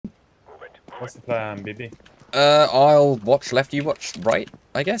What's the plan, BB? I'll watch left, you watch right,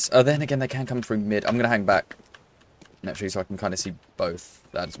 I guess. Then again, they can come through mid. I'm gonna hang back, naturally, so I can kind of see both.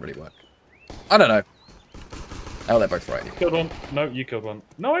 That doesn't really work. I don't know. Oh, they're both right. Killed one. No, you killed one.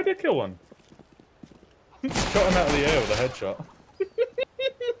 No, I did kill one. Shot him out of the air with a headshot.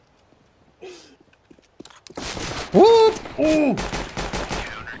 Whoop! Ooh!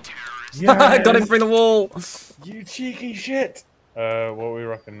 I got him through the wall! You cheeky shit! What are we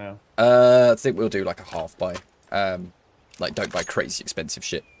rocking now? I think we'll do like a half buy. Like, don't buy crazy expensive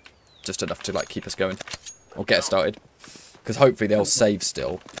shit. Just enough to, like, keep us going. Or get us started. Because hopefully they'll save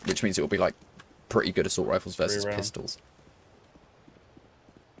still, which means it will be, like, pretty good assault rifles versus pistols.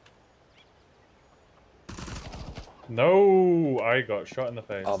 No! I got shot in the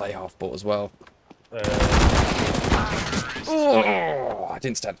face. Oh, they half bought as well. Oh, I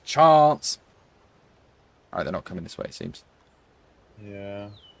didn't stand a chance. Alright, they're not coming this way, it seems. Yeah.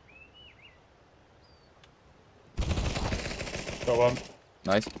 Got one.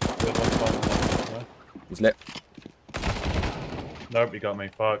 Nice. Yeah. He's lit. Nope, you got me.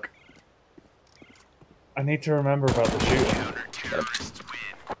 Fuck. I need to remember about the shooting.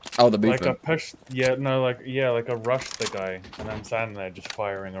 Oh, the movement. Like I pushed, yeah, no, like I rushed the guy, and I'm standing there just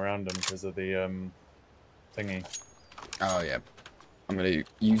firing around him because of the thingy. Oh yeah, I'm gonna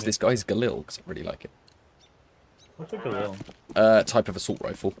use this guy's Galil because I really like it. What's a Galil? Type of assault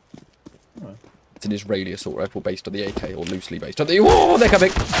rifle. Oh. It's an Israeli assault rifle based on the AK or loosely based on the. Oh, they're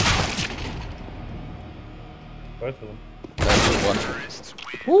coming! Both of them. There's one.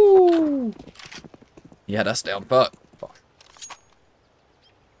 Woo! He had us down, but.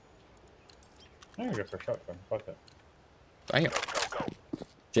 I'm gonna go for a shotgun. Fuck it. Damn.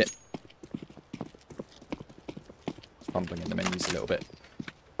 Shit. Fumbling in the menus a little bit.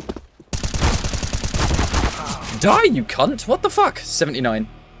 Die, you cunt! What the fuck? 79.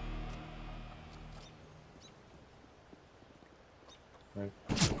 Right.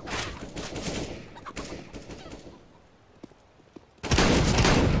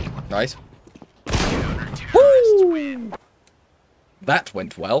 Nice. Woo! That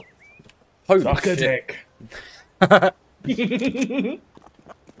went well. Holy Suck a shit. dick.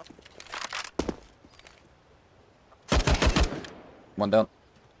 One down.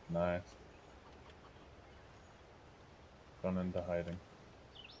 Nice. Gone into hiding.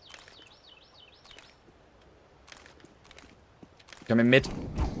 Come in mid.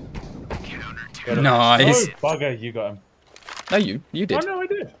 Got Nice. Oh, bugger, you got him. No, you did. Oh, no, I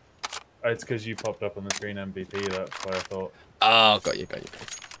did. Oh, it's because you popped up on the screen MVP, that's why I thought. Oh, got you.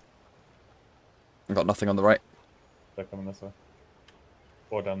 I've got nothing on the right. They're coming this way.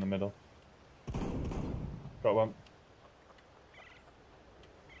 Or down the middle. Got one.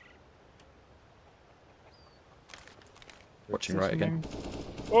 Watching right again.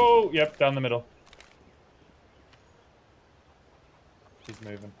 Oh, yep, down the middle. He's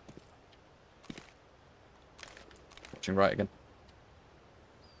moving. Watching right again.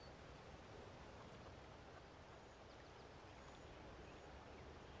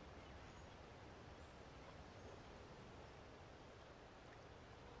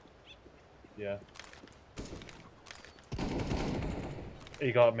 Yeah.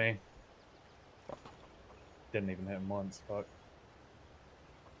 He got me. Didn't even hit him once, fuck.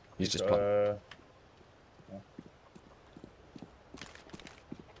 He's just playing. Yeah.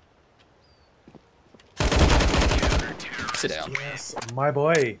 Sit down. Yes, my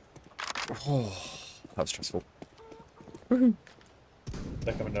boy. Oh, that was stressful.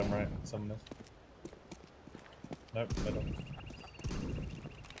 They're coming down right. Someone is. Nope, they don't.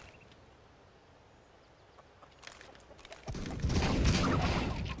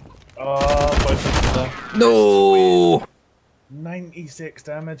 Oh, both of them. No! 96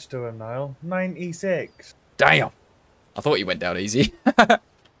 damage to him, Niall. 96. Damn. I thought you went down easy.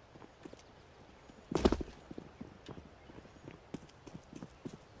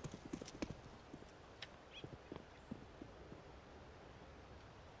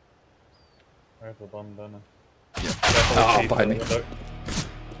 Where's the bomb done? Yeah. Oh, behind me.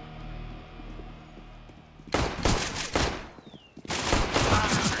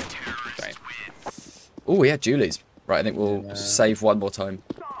 Oh, yeah, Julie's. Right, I think we'll save one more time.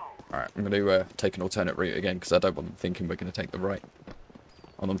 Alright, I'm going to take an alternate route again, because I don't want them thinking we're going to take the right.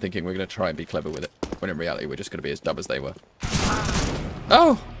 I want them thinking we're going to try and be clever with it, when in reality we're just going to be as dumb as they were.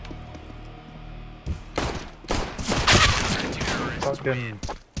 Oh! Fucking...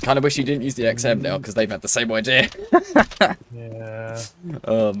 Kind of wish you didn't use the XM now, because they've had the same idea. Yeah.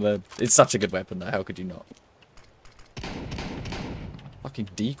 Oh, man. It's such a good weapon, though. How could you not?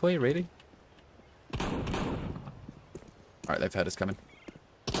 Fucking decoy, really? Alright, they've heard us coming.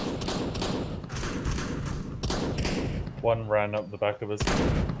 One ran up the back of us.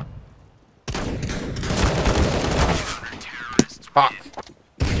 Fuck!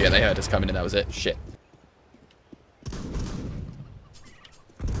 Yeah, they heard us coming and that was it. Shit.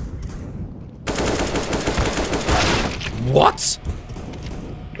 What?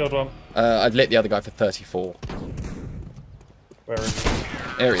 Killed one. I've lit the other guy for 34. Where is he?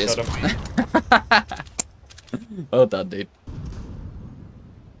 There he is. Got him. Well done, dude.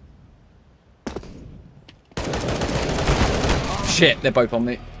 Shit, they're both on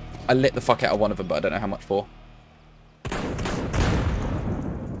me. I lit the fuck out of one of them, but I don't know how much for.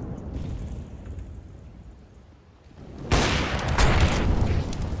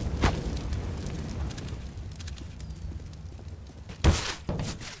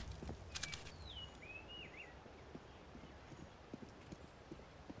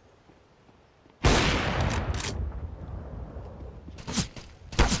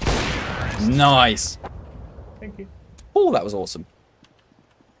 Nice. Thank you. Oh, that was awesome.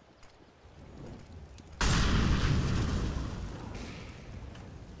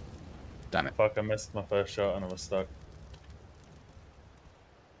 Damn it. Fuck, I missed my first shot and I was stuck.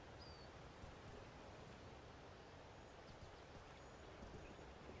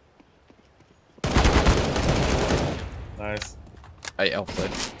 Nice. 8 health though.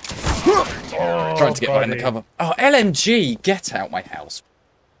 Oh, Trying to get behind the buddy. cover. Oh, LMG! Get out my house.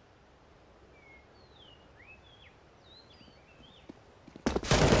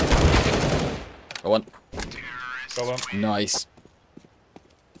 Go on. Go on. Nice.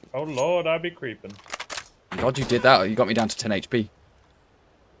 Oh lord, I'd be creeping. God, you did that. You got me down to 10 HP.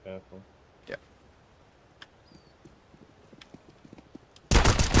 Careful. Yeah.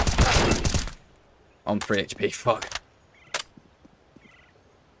 On 3 HP. Fuck.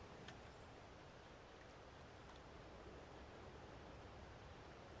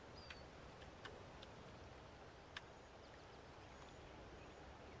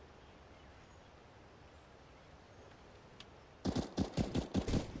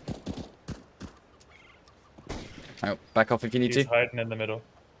 Oh, back off if you need He's to. hiding in the middle.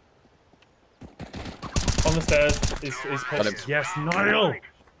 On the stairs. He's Got him. pushed. Yes, Niall!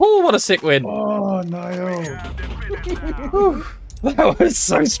 Oh, what a sick win. Oh, Niall! That was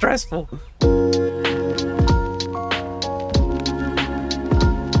so stressful.